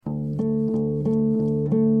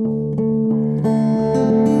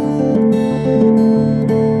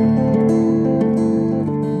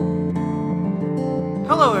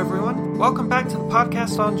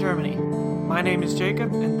podcast on Germany. My name is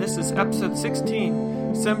Jacob, and this is episode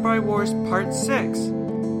 16, Cimbri Wars Part 6,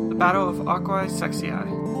 The Battle of Aquae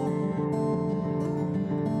Sextiae.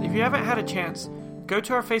 If you haven't had a chance, go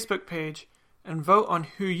to our Facebook page and vote on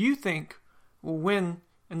who you think will win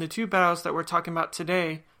in the two battles that we're talking about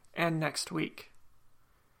today and next week.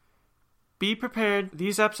 Be prepared,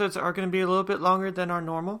 these episodes are going to be a little bit longer than our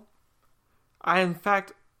normal. I, in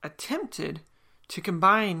fact, attempted to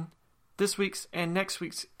combine this week's and next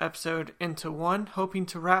week's episode into one, hoping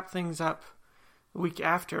to wrap things up the week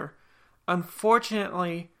after.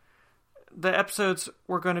 Unfortunately, the episodes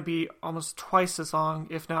were going to be almost twice as long,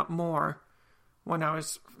 if not more, when I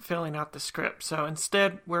was filling out the script. So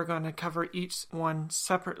instead, we're going to cover each one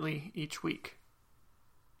separately each week.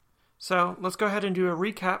 So let's go ahead and do a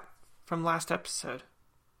recap from last episode.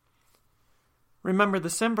 Remember, the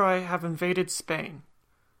Cimbri have invaded Spain,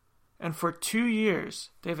 and for 2 years,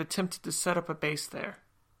 they've attempted to set up a base there.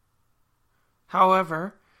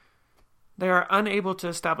 However, they are unable to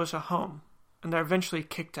establish a home, and they're eventually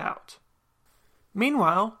kicked out.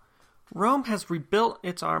 Meanwhile, Rome has rebuilt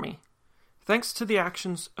its army, thanks to the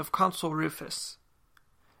actions of Consul Rufus,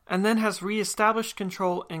 and then has re-established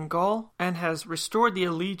control in Gaul and has restored the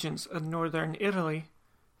allegiance of northern Italy,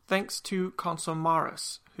 thanks to Consul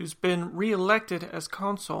Marus, who's been re-elected as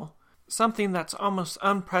consul, something that's almost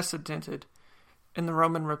unprecedented in the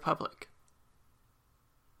Roman Republic.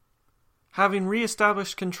 Having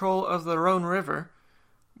re-established control of the Rhone River,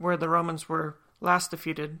 where the Romans were last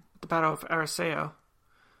defeated at the Battle of Arezzo,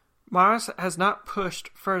 Marus has not pushed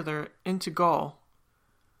further into Gaul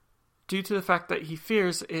due to the fact that he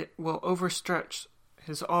fears it will overstretch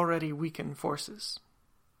his already weakened forces.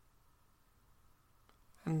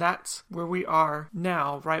 And that's where we are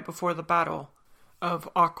now, right before the Battle of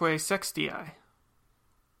Aquae Sextiae.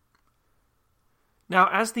 Now,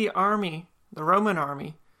 as the army, the Roman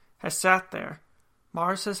army, has sat there,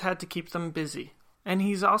 Marus has had to keep them busy, and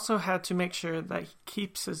he's also had to make sure that he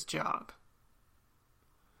keeps his job.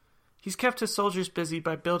 He's kept his soldiers busy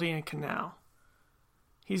by building a canal.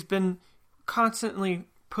 He's been constantly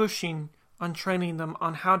pushing on training them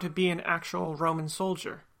on how to be an actual Roman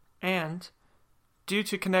soldier, and due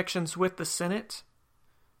to connections with the Senate,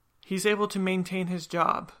 he's able to maintain his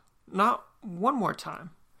job, not one more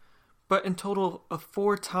time, but in total of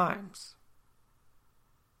 4 times.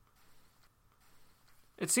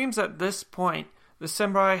 It seems at this point, the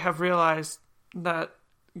Cimbri have realized that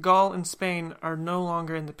Gaul and Spain are no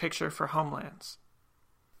longer in the picture for homelands.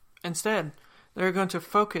 Instead, they're going to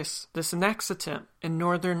focus this next attempt in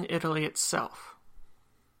northern Italy itself.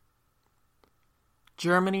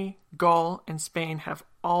 Germany, Gaul, and Spain have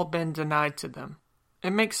all been denied to them. It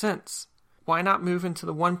makes sense. Why not move into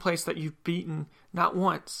the one place that you've beaten not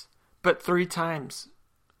once, but 3 times?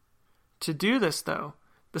 To do this, though,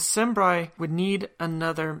 the Cimbri would need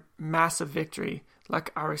another massive victory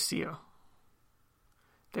like Arezzo.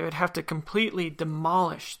 They would have to completely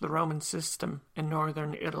demolish the Roman system in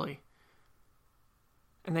northern Italy.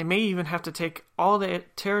 And they may even have to take all the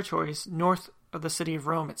territories north of the city of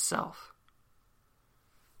Rome itself.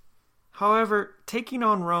 However, taking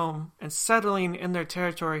on Rome and settling in their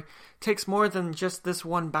territory takes more than just this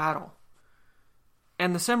one battle.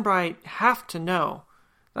 And the Cimbri have to know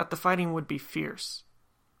that the fighting would be fierce.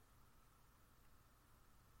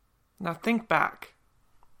 Now think back.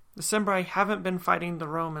 The Cimbri haven't been fighting the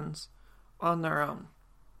Romans on their own.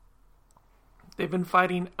 They've been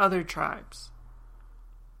fighting other tribes.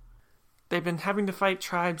 They've been having to fight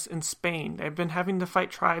tribes in Spain. They've been having to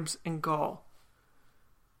fight tribes in Gaul.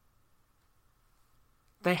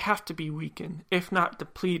 They have to be weakened, if not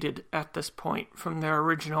depleted at this point from their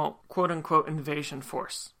original quote-unquote invasion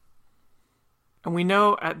force. And we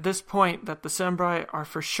know at this point that the Cimbri are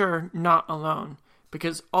for sure not alone,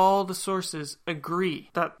 because all the sources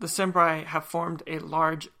agree that the Cimbri have formed a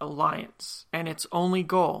large alliance, and its only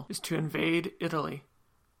goal is to invade Italy,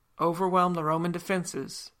 overwhelm the Roman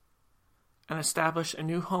defenses, and establish a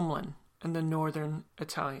new homeland in the northern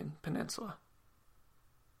Italian peninsula.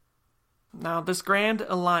 Now, this grand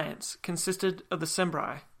alliance consisted of the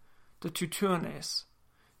Cimbri, the Teutones,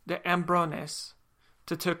 the Ambrones,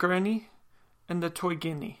 the Teucrini, and the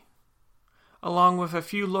Teugini, along with a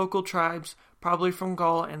few local tribes, probably from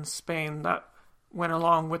Gaul and Spain, that went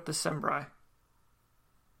along with the Cimbri.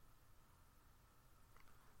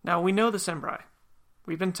 Now, we know the Cimbri.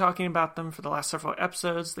 We've been talking about them for the last several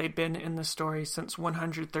episodes. They've been in the story since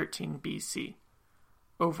 113 BC.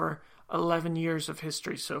 Over 11 years of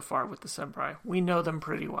history so far with the Cimbri. We know them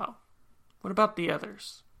pretty well. What about the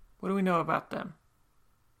others? What do we know about them?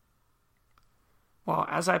 Well,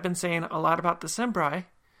 as I've been saying a lot about the Cimbri,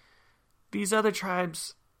 These other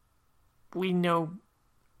tribes, we know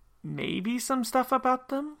maybe some stuff about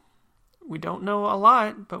them. We don't know a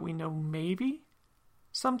lot, but we know maybe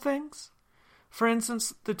some things. For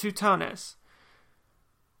instance, the Teutones.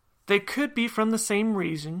 They could be from the same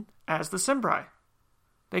region as the Cimbri.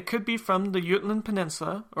 They could be from the Jutland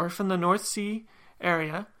Peninsula or from the North Sea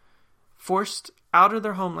area, forced out of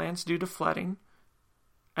their homelands due to flooding,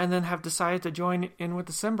 and then have decided to join in with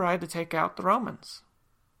the Cimbri to take out the Romans.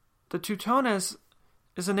 The Teutones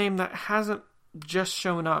is a name that hasn't just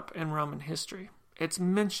shown up in Roman history. It's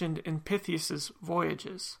mentioned in Pythias's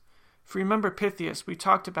voyages. If you remember Pythias, we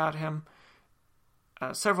talked about him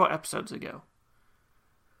several episodes ago.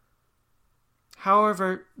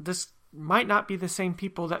 However, this might not be the same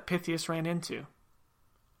people that Pythias ran into.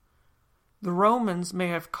 The Romans may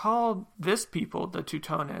have called this people the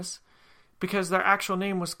Teutones because their actual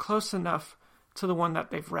name was close enough to the one that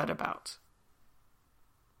they've read about.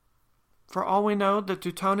 For all we know, the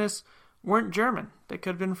Teutones weren't German. They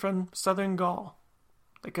could have been from southern Gaul.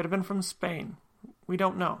 They could have been from Spain. We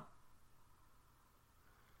don't know.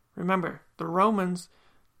 Remember, the Romans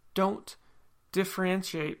don't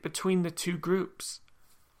differentiate between the two groups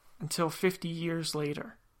until 50 years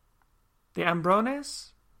later. The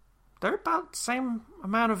Ambrones, they're about the same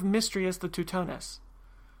amount of mystery as the Teutones.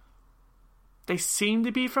 They seem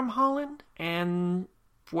to be from Holland and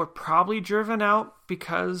were probably driven out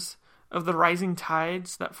because of the rising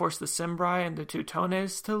tides that forced the Cimbri and the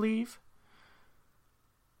Teutones to leave.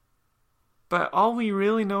 But all we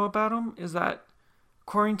really know about them is that,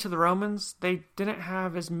 according to the Romans, they didn't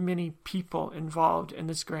have as many people involved in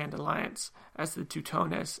this grand alliance as the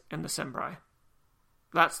Teutones and the Cimbri.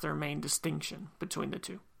 That's their main distinction between the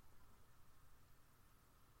two.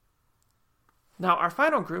 Now, our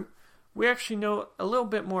final group, we actually know a little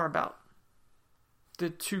bit more about. The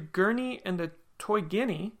Teugurni and the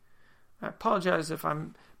Teugini, I apologize if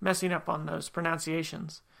I'm messing up on those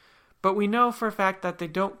pronunciations, but we know for a fact that they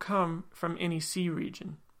don't come from any sea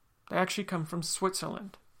region. They actually come from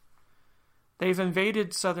Switzerland. They've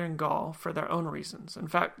invaded southern Gaul for their own reasons. In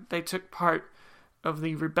fact, they took part of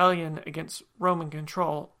the rebellion against Roman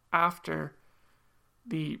control after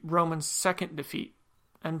the Romans' second defeat,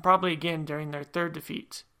 and probably again during their third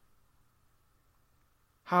defeat.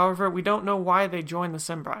 However, we don't know why they joined the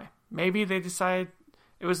Cimbri. Maybe they decided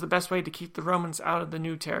it was the best way to keep the Romans out of the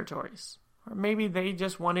new territories. Or maybe they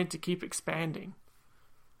just wanted to keep expanding.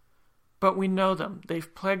 But we know them.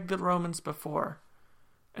 They've plagued the Romans before,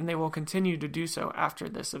 and they will continue to do so after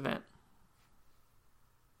this event.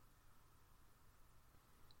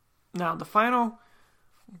 Now, the final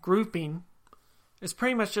grouping is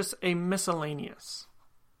pretty much just a miscellaneous.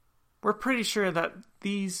 We're pretty sure that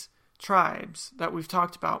these tribes that we've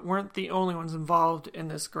talked about weren't the only ones involved in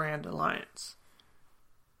this grand alliance.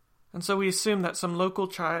 And so we assume that some local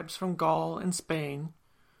tribes from Gaul and Spain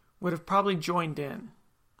would have probably joined in,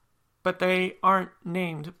 but they aren't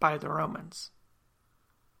named by the Romans.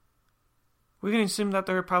 We can assume that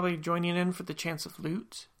they're probably joining in for the chance of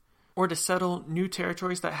loot, or to settle new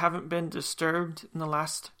territories that haven't been disturbed in the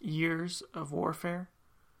last years of warfare.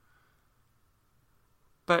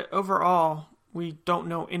 But overall, we don't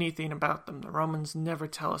know anything about them. The Romans never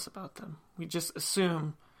tell us about them. We just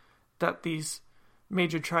assume that these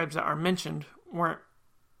major tribes that are mentioned weren't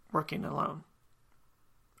working alone.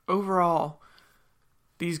 Overall,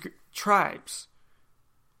 these tribes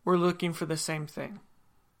were looking for the same thing.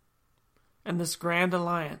 And this grand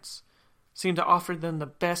alliance seemed to offer them the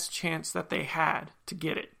best chance that they had to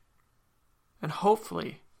get it. And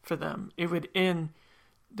hopefully for them, it would end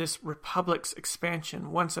this republic's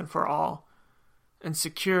expansion once and for all and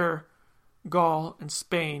secure Gaul and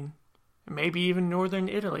Spain, and maybe even northern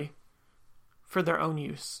Italy, for their own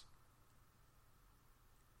use.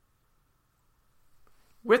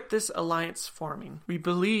 With this alliance forming, we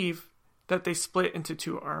believe that they split into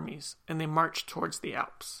two armies and they marched towards the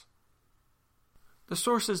Alps. The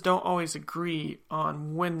sources don't always agree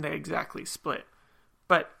on when they exactly split,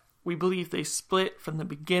 but we believe they split from the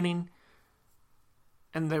beginning,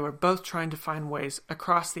 and they were both trying to find ways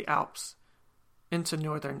across the Alps into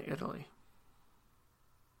northern Italy.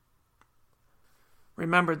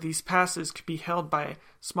 Remember, these passes could be held by a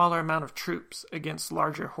smaller amount of troops against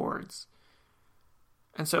larger hordes.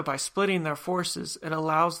 And so by splitting their forces, it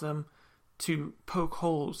allows them to poke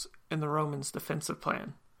holes in the Romans' defensive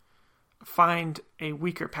plan, find a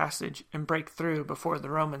weaker passage, and break through before the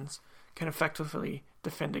Romans can effectively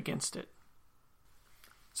defend against it.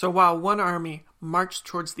 So while one army marched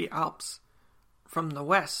towards the Alps from the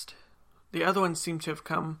west, the other one seemed to have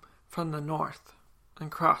come from the north and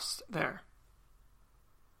crossed there.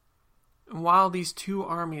 And while these two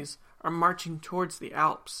armies are marching towards the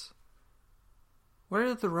Alps. What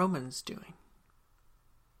are the Romans doing?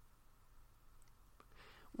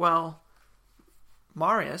 Well,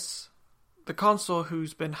 Marius, the consul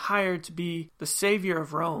who's been hired to be the savior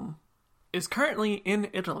of Rome, is currently in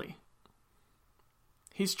Italy.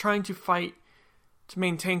 He's trying to fight to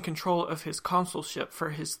maintain control of his consulship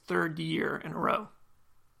for his 3rd year in a row.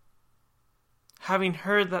 Having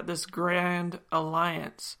heard that this grand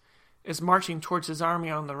alliance is marching towards his army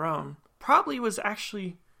on the Rhone, probably was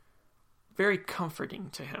actually very comforting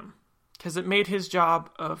to him, because it made his job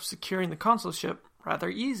of securing the consulship rather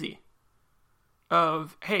easy.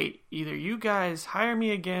 Of, hey, either you guys hire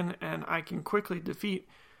me again and I can quickly defeat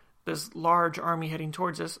this large army heading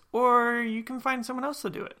towards us, or you can find someone else to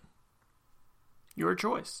do it. Your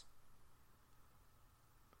choice.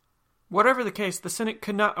 Whatever the case, the Senate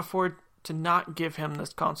could not afford to not give him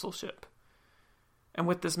this consulship. And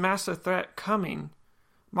with this massive threat coming,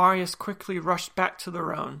 Marius quickly rushed back to the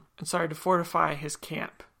Rhone and started to fortify his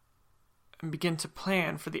camp and begin to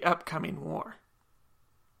plan for the upcoming war.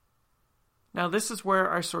 Now, this is where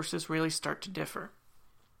our sources really start to differ.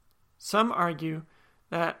 Some argue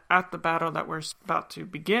that at the battle that we're about to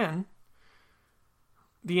begin,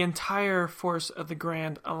 the entire force of the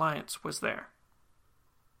Grand Alliance was there.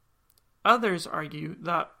 Others argue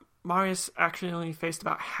that Marius actually only faced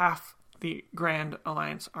about half the Grand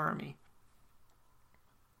Alliance army.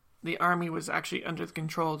 The army was actually under the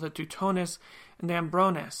control of the Teutones and the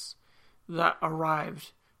Ambrones that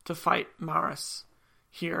arrived to fight Marius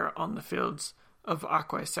here on the fields of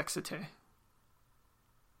Aquae Sextiae.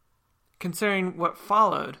 Considering what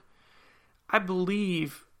followed, I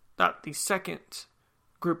believe that the second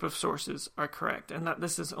group of sources are correct, and that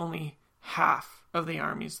this is only half of the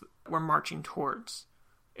armies that were marching towards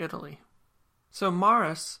Italy. So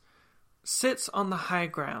Marius sits on the high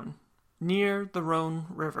ground near the Rhone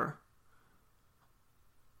River,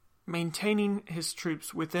 maintaining his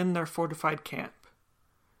troops within their fortified camp,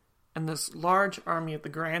 and this large army of the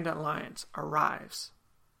Grand Alliance arrives.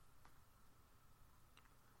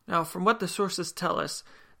 Now, from what the sources tell us,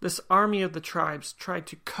 this army of the tribes tried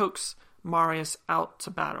to coax Marius out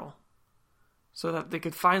to battle so that they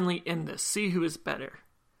could finally end this, see who is better.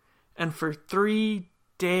 And for 3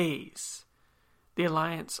 days, the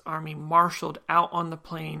Alliance army marshaled out on the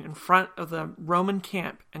plain in front of the Roman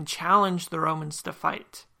camp and challenged the Romans to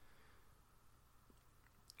fight.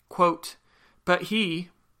 Quote, "But he,"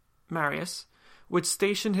 Marius, "would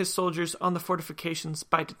station his soldiers on the fortifications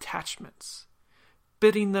by detachments,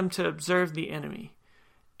 bidding them to observe the enemy,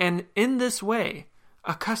 and in this way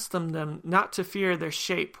accustom them not to fear their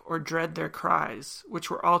shape or dread their cries, which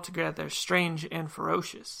were altogether strange and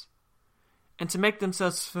ferocious, and to make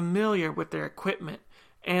themselves familiar with their equipment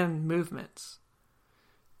and movements,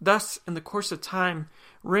 thus in the course of time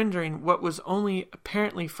rendering what was only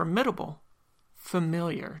apparently formidable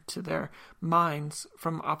familiar to their minds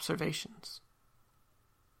from observations."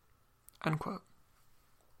 Unquote.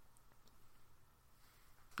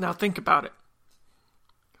 Now think about it.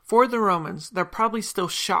 For the Romans, they're probably still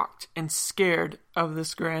shocked and scared of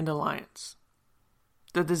this Grand Alliance.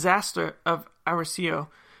 The disaster of Aricio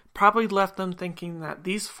probably left them thinking that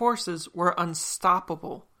these forces were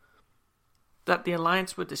unstoppable, that the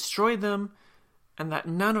Alliance would destroy them, and that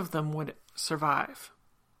none of them would survive.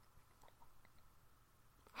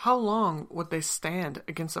 How long would they stand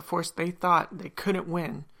against a force they thought they couldn't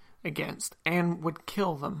win against and would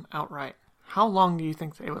kill them outright? How long do you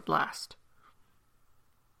think they would last?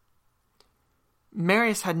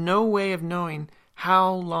 Marius had no way of knowing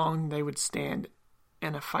how long they would stand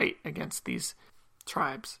in a fight against these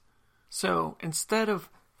tribes. So instead of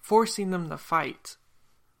forcing them to fight,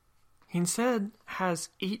 he instead has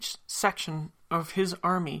each section of his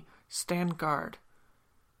army stand guard.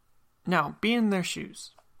 Now, be in their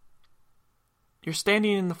shoes. You're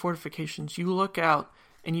standing in the fortifications, you look out,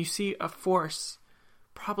 and you see a force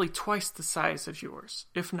probably twice the size of yours,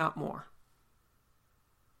 if not more.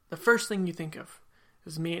 The first thing you think of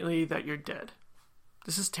is immediately that you're dead.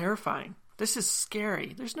 This is terrifying. This is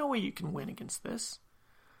scary. There's no way you can win against this.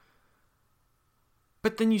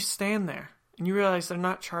 But then you stand there, and you realize they're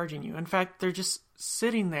not charging you. In fact, they're just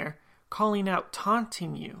sitting there, calling out,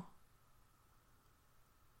 taunting you.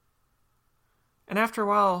 And after a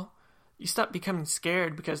while, you stop becoming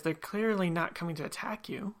scared because they're clearly not coming to attack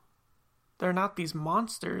you. They're not these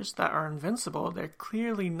monsters that are invincible. They're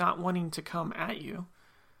clearly not wanting to come at you.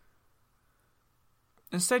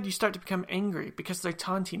 Instead, you start to become angry because they're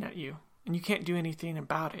taunting at you, and you can't do anything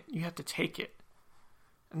about it. You have to take it.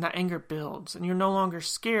 And that anger builds, and you're no longer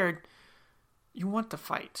scared. You want to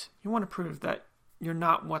fight. You want to prove that you're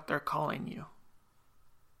not what they're calling you.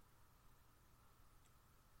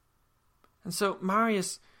 And so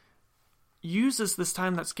Marius uses this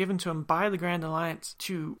time that's given to him by the Grand Alliance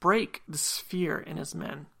to break this fear in his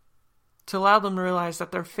men, to allow them to realize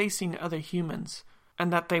that they're facing other humans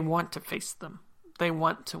and that they want to face them. They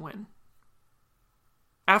want to win.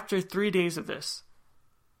 After 3 days of this,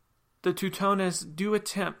 the Teutones do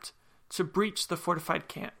attempt to breach the fortified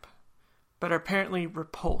camp, but are apparently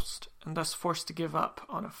repulsed and thus forced to give up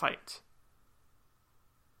on a fight.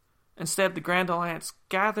 Instead, the Grand Alliance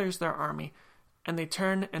gathers their army, and they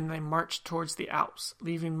turn and they march towards the Alps,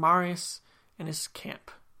 leaving Marius and his camp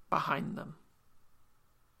behind them.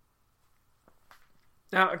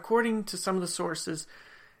 Now, according to some of the sources,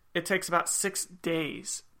 it takes about 6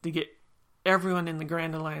 days to get everyone in the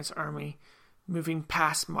Grand Alliance army moving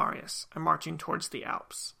past Marius and marching towards the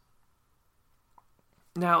Alps.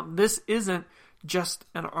 Now, this isn't just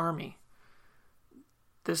an army.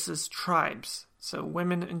 This is tribes, so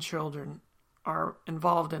women and children are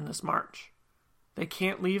involved in this march. They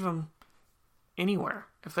can't leave them anywhere.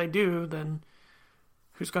 If they do, then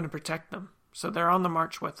who's going to protect them? So they're on the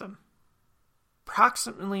march with them.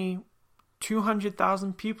 Approximately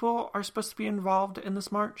 200,000 people are supposed to be involved in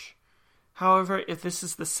this march. However, if this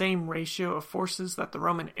is the same ratio of forces that the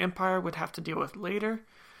Roman Empire would have to deal with later,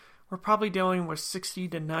 we're probably dealing with 60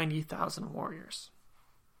 to 90,000 warriors.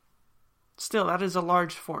 Still, that is a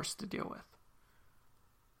large force to deal with.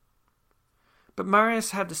 But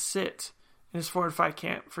Marius had to sit in his fortified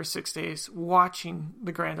camp for 6 days, watching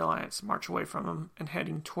the Grand Alliance march away from him and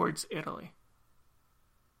heading towards Italy.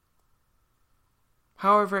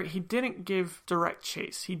 However, he didn't give direct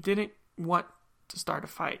chase. He didn't want to start a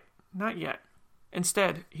fight. Not yet.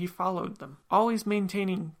 Instead, he followed them, always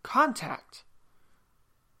maintaining contact,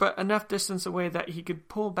 but enough distance away that he could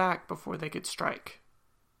pull back before they could strike.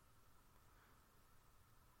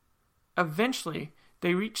 Eventually,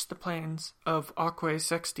 they reached the plains of Aquae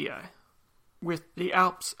Sextiae, with the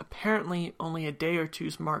Alps apparently only a day or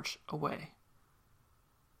two's march away.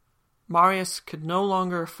 Marius could no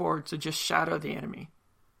longer afford to just shadow the enemy.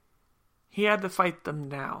 He had to fight them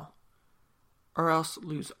now, or else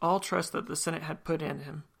lose all trust that the Senate had put in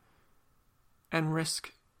him, and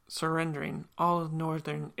risk surrendering all of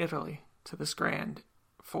northern Italy to this grand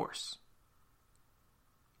force.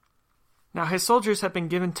 Now, his soldiers had been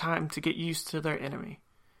given time to get used to their enemy,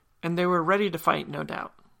 and they were ready to fight, no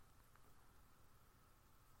doubt.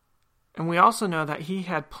 And we also know that he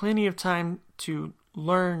had plenty of time to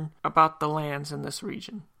learn about the lands in this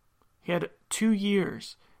region. He had 2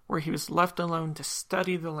 years where he was left alone to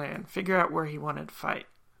study the land, figure out where he wanted to fight.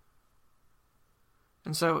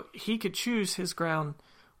 And so he could choose his ground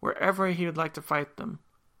wherever he would like to fight them.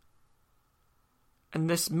 And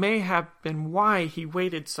this may have been why he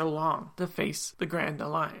waited so long to face the Grand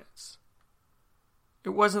Alliance. It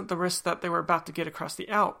wasn't the risk that they were about to get across the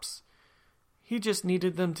Alps. He just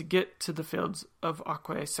needed them to get to the fields of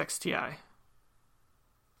Aquae Sextiae.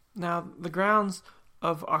 Now, the grounds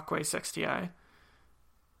of Aquae Sextiae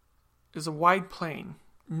is a wide plain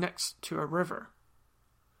next to a river.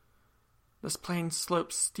 This plain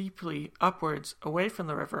slopes steeply upwards away from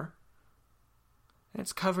the river, and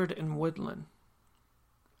it's covered in woodland.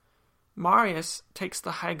 Marius takes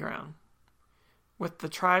the high ground, with the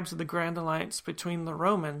tribes of the Grand Alliance between the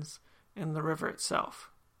Romans and the river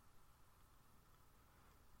itself.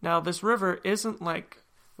 Now, this river isn't like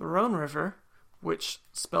the Rhone River, which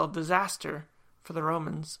spelled disaster for the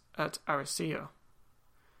Romans at Aricio.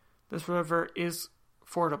 This river is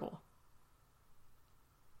fordable.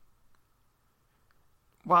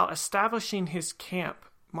 While establishing his camp,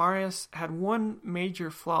 Marius had one major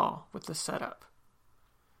flaw with the setup,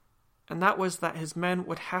 and that was that his men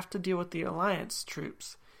would have to deal with the Alliance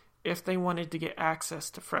troops if they wanted to get access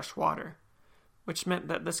to fresh water, which meant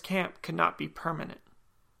that this camp could not be permanent.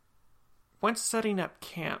 Once setting up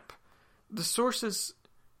camp, the sources,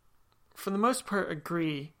 for the most part,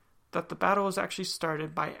 agree that the battle was actually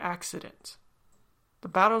started by accident. The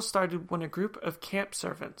battle started when a group of camp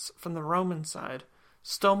servants from the Roman side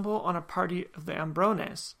stumble on a party of the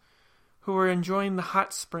Ambrones who were enjoying the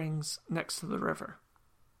hot springs next to the river.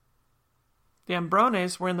 The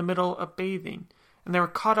Ambrones were in the middle of bathing, and they were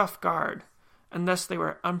caught off guard, and thus they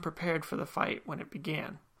were unprepared for the fight when it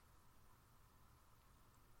began.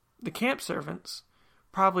 The camp servants,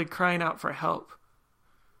 probably crying out for help,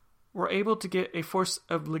 were able to get a force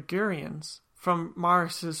of Ligurians from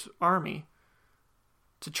Marius' army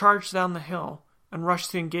to charge down the hill and rush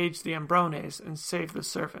to engage the Ambrones and save the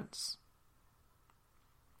servants.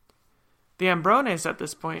 The Ambrones at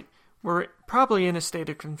this point were probably in a state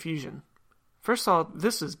of confusion. First of all,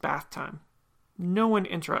 this is bath time. No one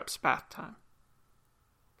interrupts bath time.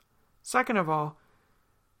 Second of all,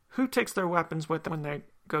 who takes their weapons with them when they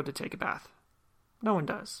go to take a bath? No one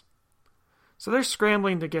does. So they're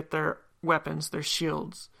scrambling to get their weapons, their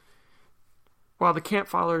shields, while the camp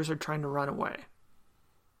followers are trying to run away.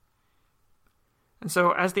 And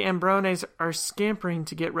so as the Ambrones are scampering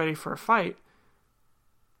to get ready for a fight,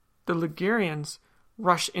 the Ligurians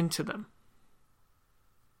rush into them.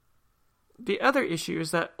 The other issue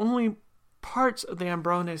is that only parts of the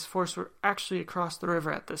Ambrones' force were actually across the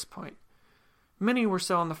river at this point. Many were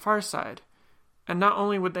still on the far side, and not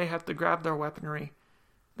only would they have to grab their weaponry,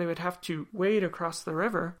 they would have to wade across the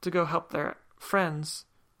river to go help their friends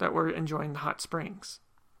that were enjoying the hot springs.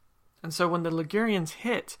 And so when the Ligurians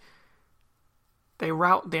hit, they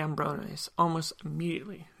rout the Ambrones almost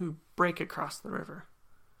immediately, who break across the river.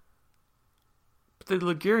 But the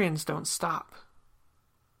Ligurians don't stop.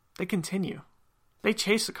 They continue. They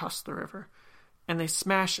chase across the river, and they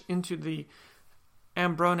smash into the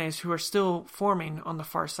Ambrones who are still forming on the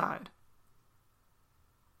far side.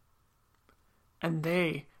 And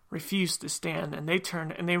they refuse to stand, and they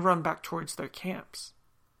turn and they run back towards their camps.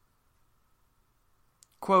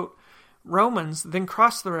 Quote, Romans then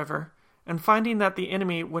crossed the river, and finding that the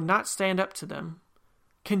enemy would not stand up to them,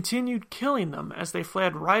 continued killing them as they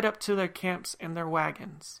fled right up to their camps and their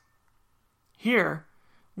wagons. Here,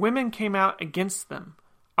 women came out against them,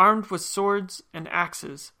 armed with swords and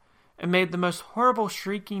axes, and made the most horrible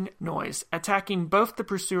shrieking noise, attacking both the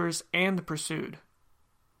pursuers and the pursued.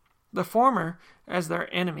 The former as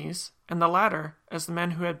their enemies, and the latter as the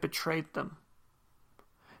men who had betrayed them.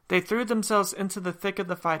 They threw themselves into the thick of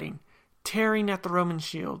the fighting, tearing at the Roman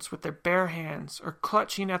shields with their bare hands or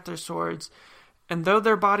clutching at their swords, and though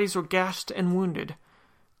their bodies were gashed and wounded,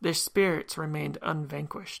 their spirits remained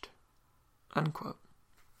unvanquished. Unquote.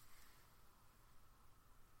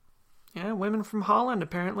 Yeah, women from Holland,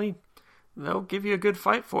 apparently, they'll give you a good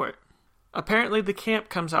fight for it. Apparently the camp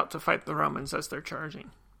comes out to fight the Romans as they're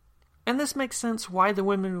charging. And this makes sense why the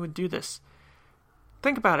women would do this.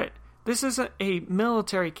 Think about it. This isn't a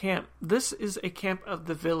military camp. This is a camp of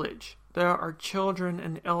the village. There are children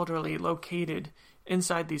and elderly located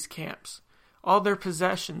inside these camps. All their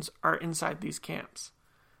possessions are inside these camps.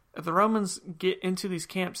 If the Romans get into these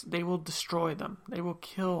camps, they will destroy them. They will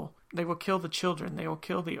kill the children. They will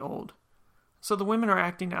kill the old. So the women are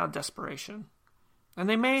acting out of desperation. And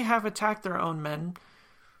they may have attacked their own men,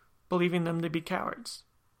 believing them to be cowards.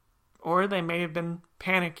 Or they may have been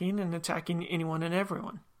panicking and attacking anyone and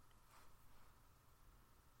everyone.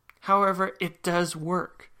 However, it does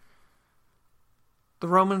work. The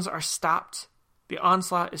Romans are stopped. The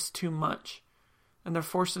onslaught is too much. And their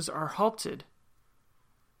forces are halted.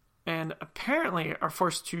 And apparently are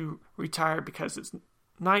forced to retire because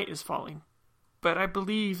night is falling. But I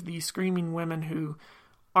believe the screaming women who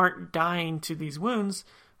aren't dying to these wounds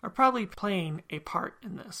are probably playing a part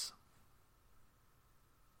in this.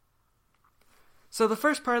 So the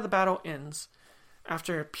first part of the battle ends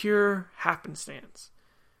after a pure happenstance,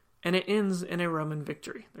 and it ends in a Roman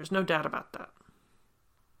victory. There's no doubt about that.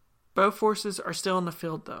 Both forces are still in the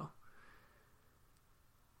field, though.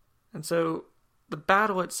 And so the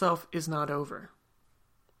battle itself is not over.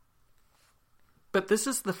 But this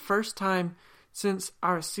is the first time since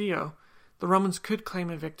Arezzo the Romans could claim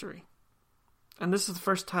a victory. And this is the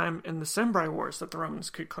first time in the Cimbri Wars that the Romans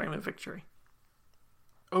could claim a victory.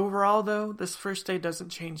 Overall, though, this first day doesn't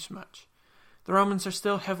change much. The Romans are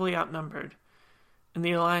still heavily outnumbered, and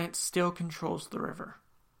the alliance still controls the river.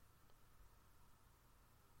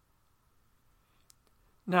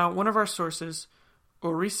 Now, one of our sources,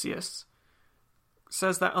 Orosius,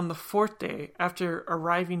 says that on the fourth day after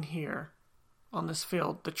arriving here on this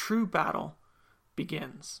field, the true battle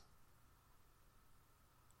begins.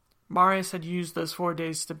 Marius had used those 4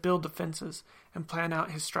 days to build defenses and plan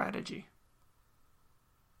out his strategy.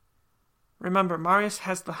 Remember, Marius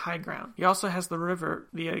has the high ground. He also has the river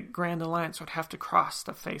the Grand Alliance would have to cross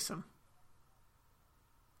to face him.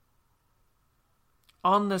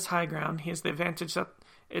 On this high ground, he has the advantage that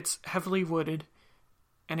it's heavily wooded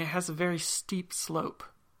and it has a very steep slope.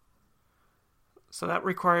 So that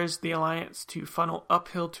requires the Alliance to funnel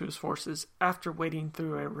uphill to his forces after wading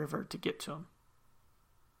through a river to get to him.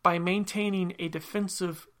 By maintaining a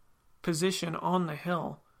defensive position on the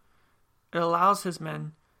hill, it allows his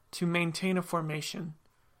men to maintain a formation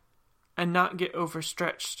and not get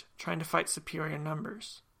overstretched trying to fight superior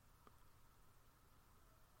numbers.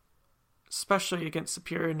 Especially against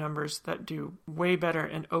superior numbers that do way better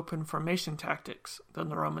in open formation tactics than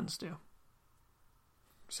the Romans do.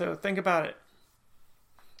 So think about it.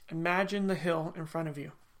 Imagine the hill in front of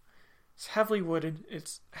you. It's heavily wooded,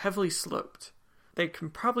 it's heavily sloped. They can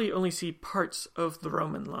probably only see parts of the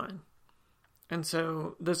Roman line. And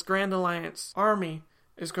so this Grand Alliance army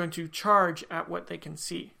is going to charge at what they can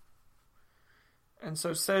see. And so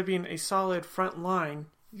instead of being a solid front line,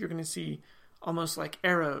 you're going to see almost like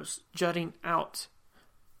arrows jutting out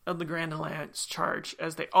of the Grand Alliance charge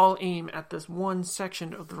as they all aim at this one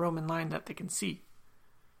section of the Roman line that they can see.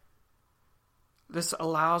 This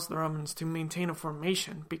allows the Romans to maintain a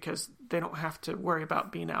formation because they don't have to worry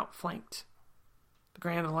about being outflanked. The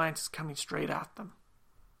Grand Alliance is coming straight at them.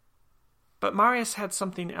 But Marius had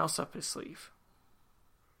something else up his sleeve.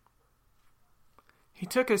 He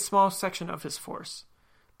took a small section of his force,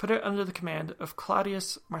 put it under the command of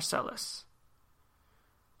Claudius Marcellus,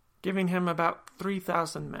 giving him about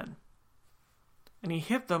 3,000 men, and he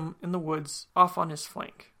hid them in the woods off on his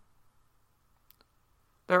flank.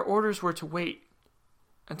 Their orders were to wait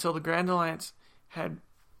until the Grand Alliance had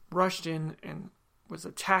rushed in and was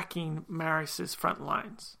attacking Marius's front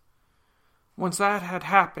lines. Once that had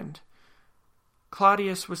happened,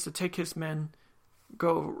 Claudius was to take his men,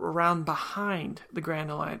 go around behind the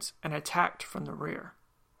Grand Alliance, and attack from the rear,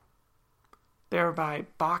 thereby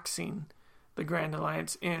boxing the Grand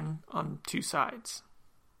Alliance in on two sides.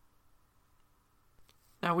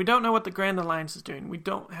 Now, we don't know what the Grand Alliance is doing. We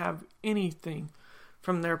don't have anything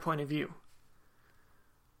from their point of view.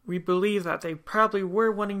 We believe that they probably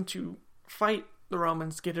were wanting to fight the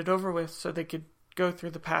Romans, get it over with, so they could go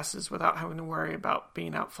through the passes without having to worry about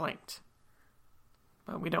being outflanked.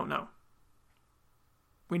 But we don't know.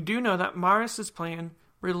 We do know that Marius' plan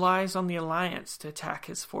relies on the alliance to attack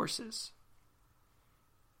his forces.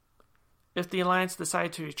 If the alliance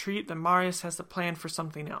decide to retreat, then Marius has a plan for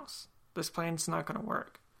something else. This plan's not going to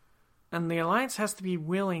work. And the alliance has to be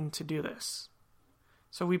willing to do this.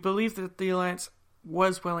 So we believe that the alliance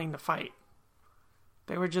was willing to fight.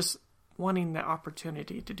 They were just wanting the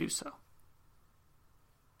opportunity to do so.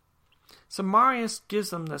 So Marius gives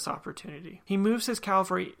them this opportunity. He moves his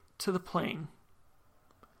cavalry to the plain.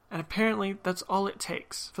 And apparently that's all it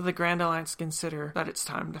takes for the Grand Alliance to consider that it's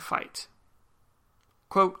time to fight.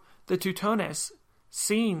 Quote, the Teutones,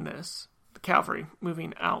 seeing this, the cavalry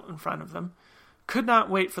moving out in front of them, could not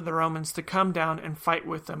wait for the Romans to come down and fight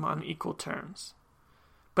with them on equal terms,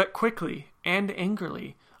 but quickly and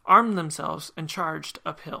angrily armed themselves and charged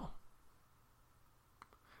uphill.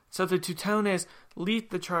 So the Teutones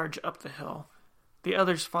lead the charge up the hill, the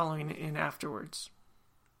others following in afterwards.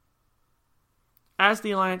 As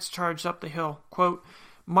the alliance charged up the hill, quote,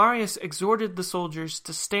 Marius exhorted the soldiers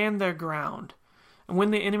to stand their ground, and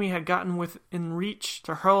when the enemy had gotten within reach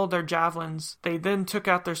to hurl their javelins, they then took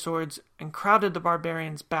out their swords and crowded the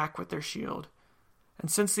barbarians back with their shield.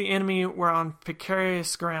 And since the enemy were on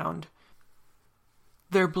precarious ground,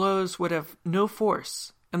 their blows would have no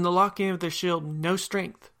force, and the locking of their shield no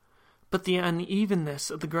strength, but the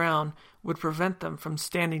unevenness of the ground would prevent them from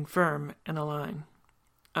standing firm in a line.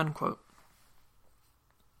 Unquote.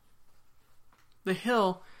 The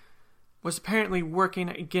hill was apparently working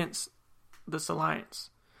against this alliance,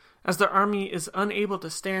 as their army is unable to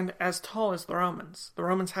stand as tall as the Romans. The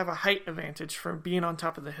Romans have a height advantage from being on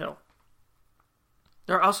top of the hill.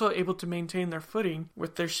 They're also able to maintain their footing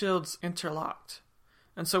with their shields interlocked.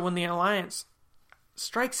 And so when the alliance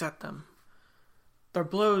strikes at them, their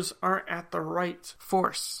blows aren't at the right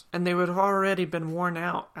force, and they would have already been worn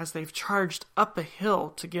out as they've charged up a hill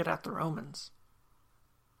to get at the Romans.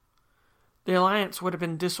 The alliance would have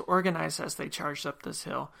been disorganized as they charged up this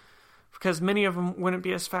hill, because many of them wouldn't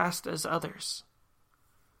be as fast as others.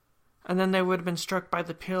 And then they would have been struck by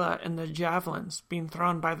the pila and the javelins being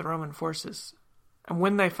thrown by the Roman forces. And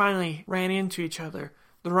when they finally ran into each other,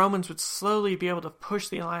 the Romans would slowly be able to push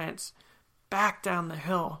the alliance back down the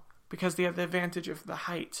hill because they have the advantage of the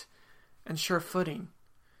height and sure footing,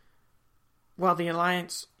 while the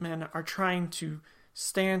alliance men are trying to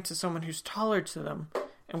stand to someone who's taller to them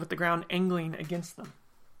and with the ground angling against them.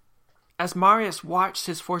 As Marius watched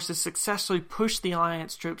his forces successfully push the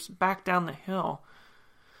alliance troops back down the hill,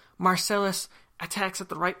 Marcellus attacks at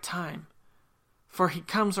the right time, for he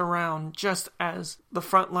comes around just as the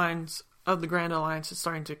front lines of the Grand Alliance is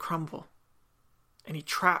starting to crumble, and he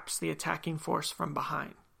traps the attacking force from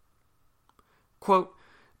behind. Quote,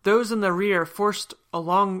 those in the rear forced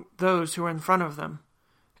along those who were in front of them,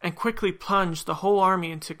 and quickly plunged the whole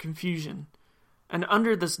army into confusion. And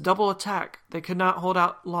under this double attack they could not hold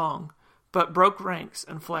out long, but broke ranks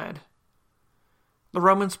and fled. The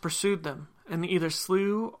Romans pursued them, and either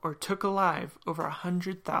slew or took alive over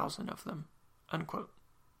 100,000 of them. Unquote.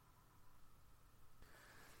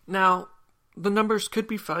 Now, the numbers could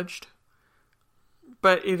be fudged,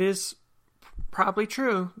 but it is probably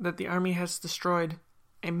true that the army has destroyed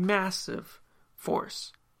a massive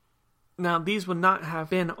force. Now, these would not have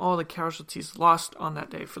been all the casualties lost on that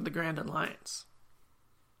day for the Grand Alliance.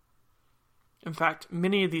 In fact,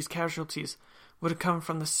 many of these casualties would have come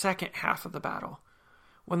from the second half of the battle,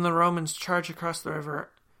 when the Romans charged across the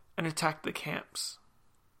river and attacked the camps.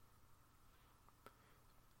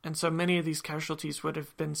 And so many of these casualties would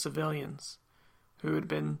have been civilians who had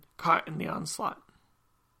been caught in the onslaught.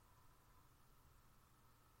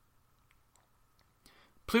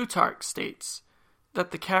 Plutarch states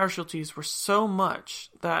that the casualties were so much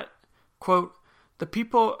that, quote, the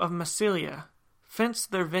people of Massilia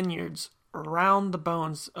fenced their vineyards around the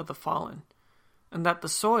bones of the fallen, and that the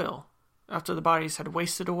soil, after the bodies had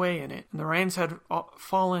wasted away in it, and the rains had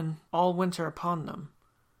fallen all winter upon them,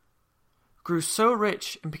 grew so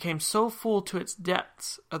rich and became so full to its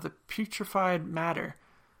depths of the putrefied matter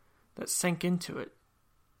that sank into it,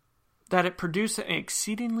 that it produced an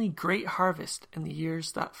exceedingly great harvest in the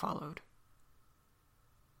years that followed.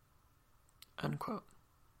 Unquote.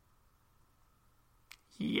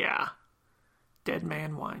 Yeah, dead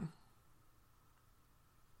man wine.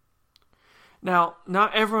 Now,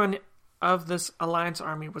 not everyone of this alliance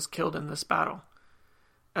army was killed in this battle,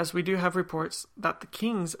 as we do have reports that the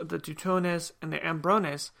kings of the Teutones and the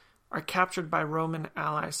Ambrones are captured by Roman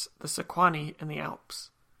allies, the Sequani, in the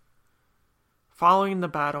Alps. Following the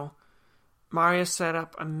battle, Marius set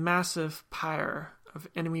up a massive pyre of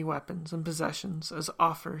enemy weapons and possessions as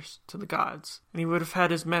offers to the gods, and he would have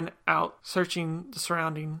had his men out searching the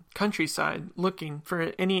surrounding countryside, looking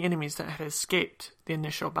for any enemies that had escaped the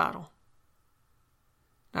initial battle.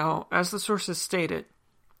 Now, as the sources stated,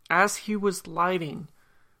 as he was lighting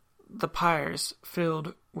the pyres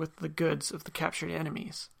filled with the goods of the captured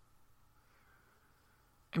enemies,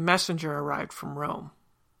 a messenger arrived from Rome.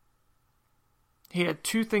 He had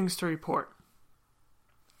two things to report.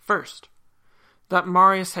 First, that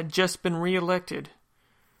Marius had just been re-elected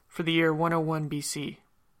for the year 101 BC.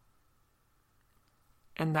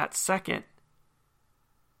 And that second,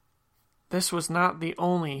 this was not the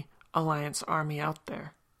only alliance army out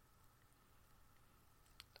there.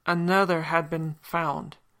 Another had been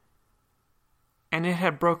found, and it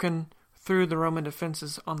had broken through the Roman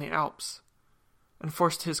defenses on the Alps and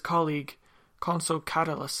forced his colleague, Consul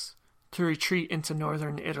Catulus, to retreat into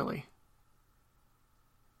northern Italy.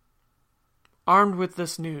 Armed with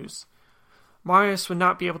this news, Marius would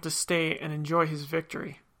not be able to stay and enjoy his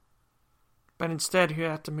victory, but instead he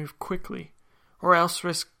had to move quickly, or else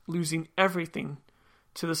risk losing everything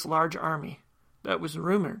to this large army that was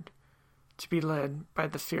rumored to be led by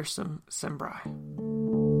the fearsome Cimbri.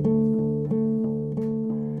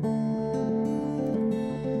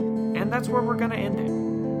 And that's where we're going to end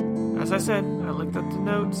it. As I said, I looked at the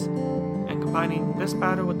notes, and combining this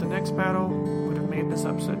battle with the next battle would have made this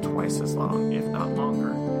episode twice as long, if not longer.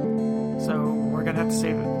 So we're going to have to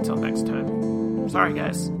save it until next time. Sorry,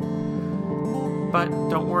 guys. But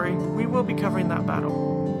don't worry, we will be covering that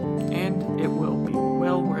battle, and it will be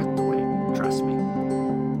well worth the wait, trust me.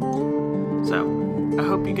 So, I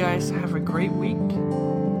hope you guys have a great week.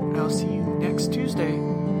 I'll see you next Tuesday.